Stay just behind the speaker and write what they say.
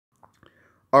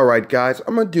Alright guys,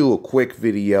 I'm going to do a quick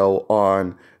video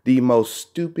on the most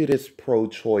stupidest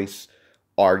pro-choice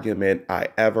argument I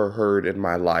ever heard in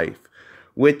my life,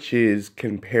 which is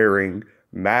comparing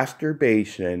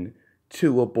masturbation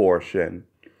to abortion.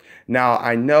 Now,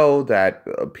 I know that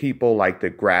people like to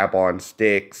grab on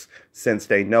sticks since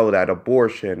they know that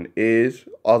abortion is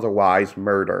otherwise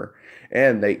murder.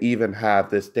 And they even have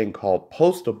this thing called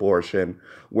post-abortion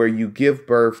where you give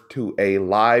birth to a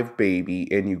live baby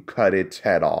and you cut its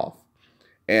head off.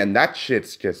 And that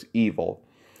shit's just evil.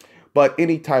 But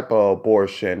any type of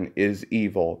abortion is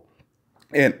evil.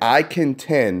 And I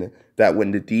contend that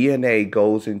when the DNA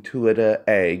goes into the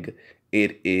egg,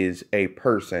 it is a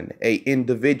person, a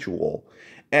individual.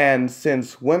 And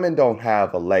since women don't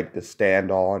have a leg to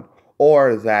stand on,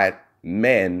 or that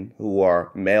men who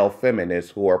are male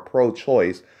feminists who are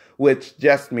pro-choice, which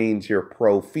just means you're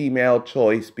pro-female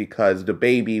choice because the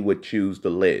baby would choose to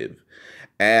live.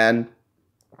 And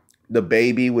the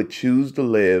baby would choose to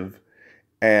live,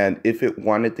 and if it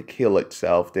wanted to kill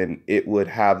itself, then it would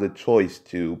have the choice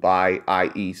to by,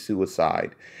 i.e.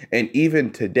 suicide. And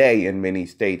even today in many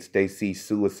states, they see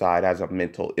suicide as a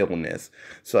mental illness.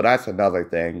 So that's another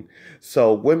thing.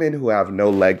 So women who have no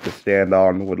leg to stand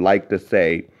on would like to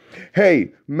say,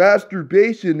 hey,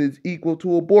 masturbation is equal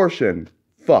to abortion.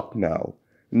 Fuck no.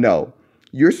 No.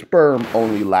 Your sperm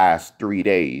only lasts 3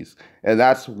 days, and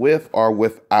that's with or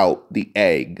without the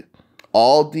egg.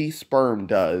 All the sperm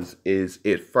does is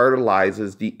it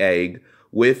fertilizes the egg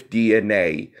with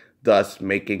DNA, thus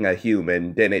making a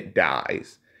human, then it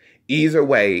dies. Either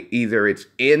way, either it's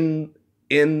in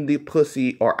the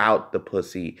pussy or out the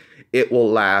pussy, it will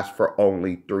last for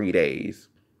only 3 days.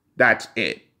 That's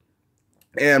it.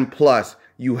 And plus,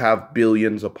 you have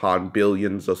billions upon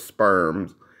billions of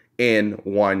sperms in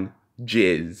one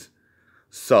jizz.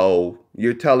 So,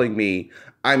 you're telling me,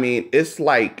 I mean, it's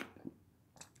like,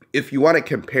 if you want to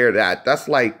compare that, that's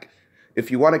like,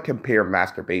 if you want to compare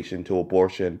masturbation to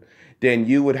abortion, then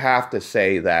you would have to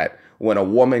say that when a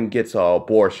woman gets an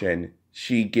abortion,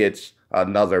 she gets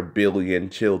another billion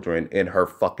children in her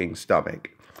fucking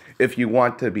stomach. If you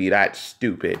want to be that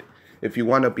stupid, if you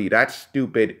want to be that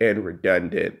stupid and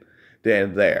redundant,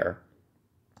 then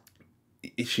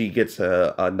she gets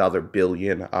another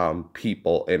billion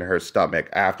people in her stomach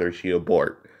after she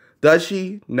abort. Does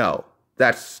she? No.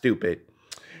 That's stupid.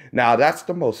 Now, that's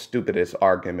the most stupidest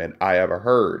argument I ever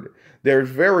heard. There's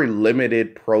very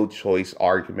limited pro-choice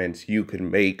arguments you can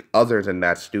make other than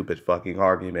that stupid fucking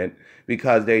argument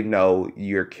because they know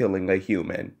you're killing a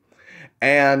human.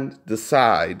 And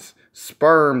besides,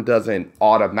 sperm doesn't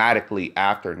automatically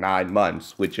after 9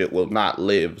 months, which it will not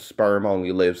live. Sperm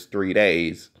only lives 3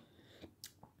 days.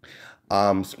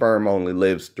 Sperm only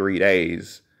lives 3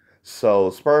 days. So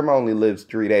sperm only lives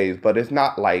 3 days, but it's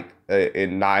not like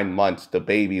in 9 months the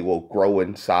baby will grow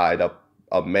inside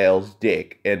a male's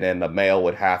dick and then the male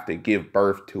would have to give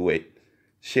birth to it.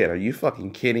 Shit, are you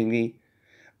fucking kidding me?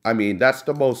 I mean, that's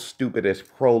the most stupidest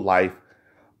pro-life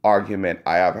argument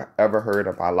I have ever heard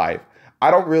in my life.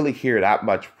 I don't really hear that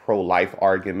much pro-life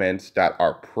arguments that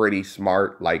are pretty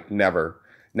smart, like never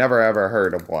ever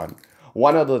heard of one.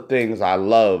 One of the things I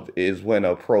love is when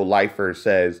a pro-lifer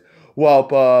says,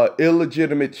 well,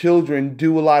 illegitimate children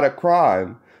do a lot of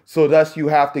crime, so thus you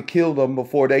have to kill them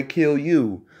before they kill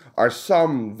you, or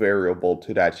some variable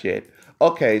to that shit.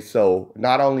 Okay, so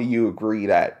not only you agree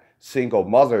that single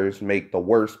mothers make the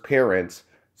worst parents,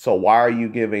 so why are you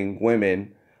giving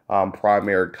women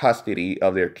primary custody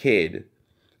of their kid?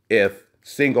 If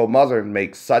single mothers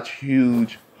make such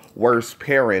huge worse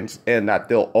parents and that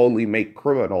they'll only make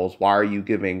criminals, why are you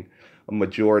giving a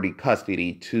majority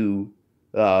custody to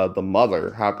the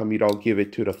mother? How come you don't give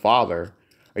it to the father?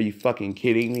 Are you fucking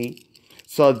kidding me?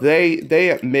 So they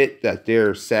admit that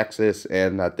they're sexist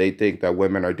and that they think that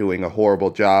women are doing a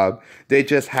horrible job. They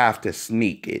just have to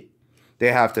sneak it.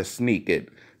 They have to sneak it.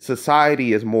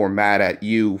 Society is more mad at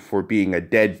you for being a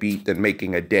deadbeat than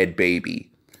making a dead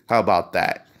baby. How about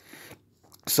that?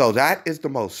 So that is the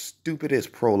most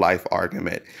stupidest pro-life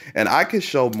argument. And I could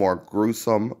show more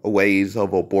gruesome ways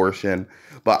of abortion,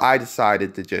 but I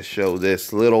decided to just show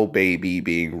this little baby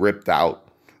being ripped out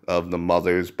of the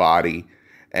mother's body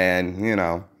and, you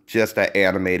know, just an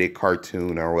animated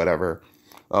cartoon or whatever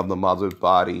of the mother's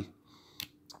body.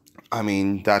 I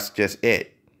mean, that's just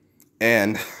it.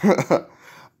 And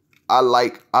I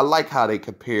like how they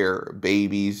compare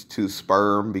babies to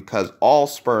sperm because all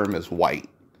sperm is white.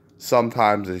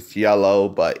 Sometimes it's yellow,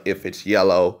 but if it's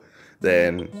yellow,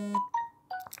 then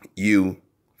you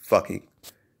fucking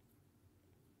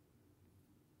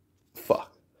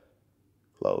fuck.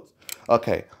 Close.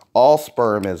 Okay, all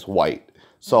sperm is white.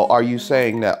 So are you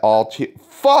saying that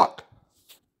fuck?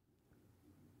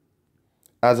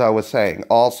 As I was saying,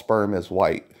 all sperm is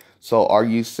white. So are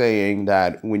you saying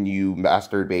that when you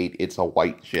masturbate, it's a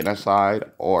white genocide?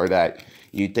 Or that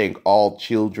you think all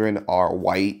children are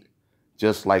white,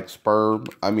 just like sperm?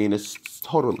 I mean, it's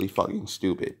totally fucking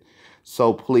stupid.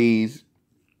 So please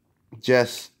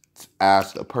just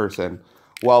ask a person,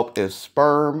 well,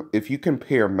 if you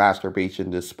compare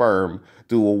masturbation to sperm,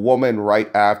 do a woman right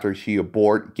after she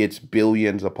abort gets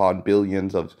billions upon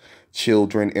billions of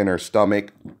children in her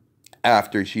stomach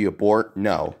after she abort?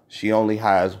 No, she only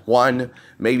has one,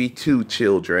 maybe two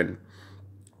children.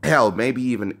 Hell, maybe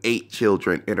even 8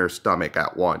 children in her stomach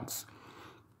at once.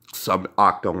 Some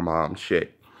octomom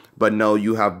shit. But no,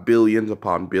 you have billions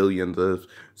upon billions of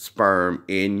sperm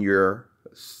in your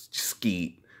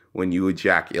skeet when you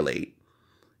ejaculate.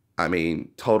 I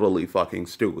mean, totally fucking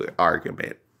stupid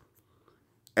argument.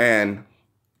 And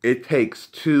it takes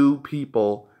 2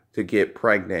 people to get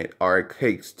pregnant, or it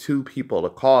takes 2 people to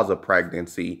cause a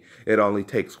pregnancy. It only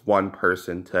takes 1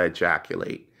 person to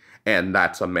ejaculate, and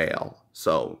that's a male.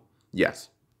 So, yes,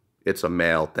 it's a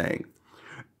male thing.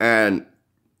 And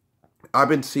I've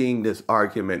been seeing this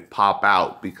argument pop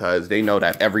out because they know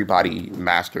that everybody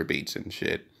masturbates and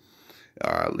shit,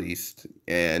 or at least,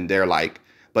 and they're like,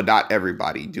 but not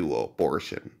everybody do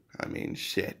abortion. I mean,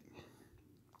 shit.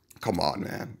 Come on,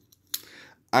 man.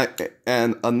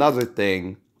 And another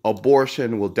thing,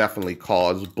 abortion will definitely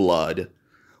cause blood.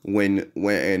 When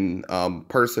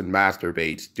person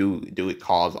masturbates, do it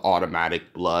cause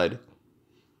automatic blood?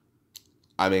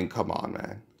 I mean, come on,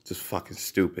 man. Just fucking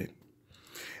stupid.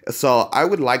 So I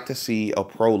would like to see a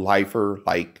pro-lifer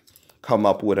like come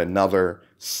up with another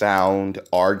sound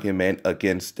argument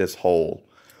against this whole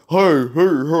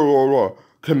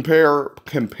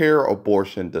compare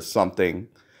abortion to something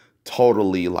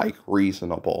totally like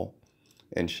reasonable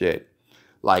and shit.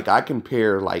 Like I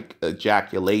compare like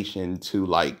ejaculation to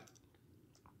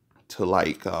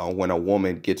when a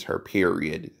woman gets her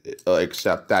period,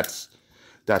 except that's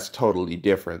totally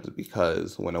different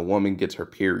because when a woman gets her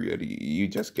period, you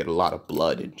just get a lot of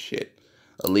blood and shit.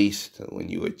 At least when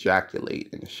you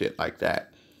ejaculate and shit like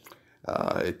that,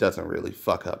 it doesn't really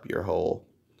fuck up your whole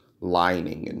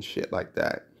lining and shit like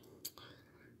that.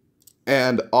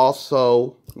 And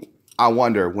also, I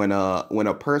wonder when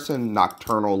a person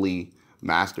nocturnally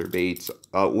masturbates,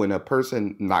 when a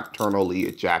person nocturnally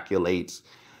ejaculates,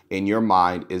 in your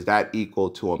mind, is that equal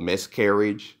to a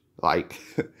miscarriage? Like,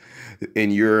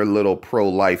 in your little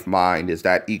pro-life mind, is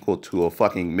that equal to a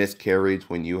fucking miscarriage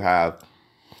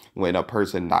when a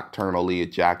person nocturnally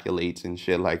ejaculates and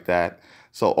shit like that?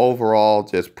 So overall,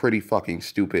 just pretty fucking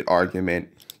stupid argument.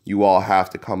 You all have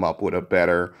to come up with a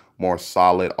better, more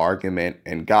solid argument.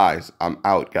 And guys, I'm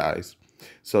out, guys.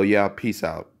 So yeah, peace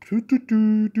out.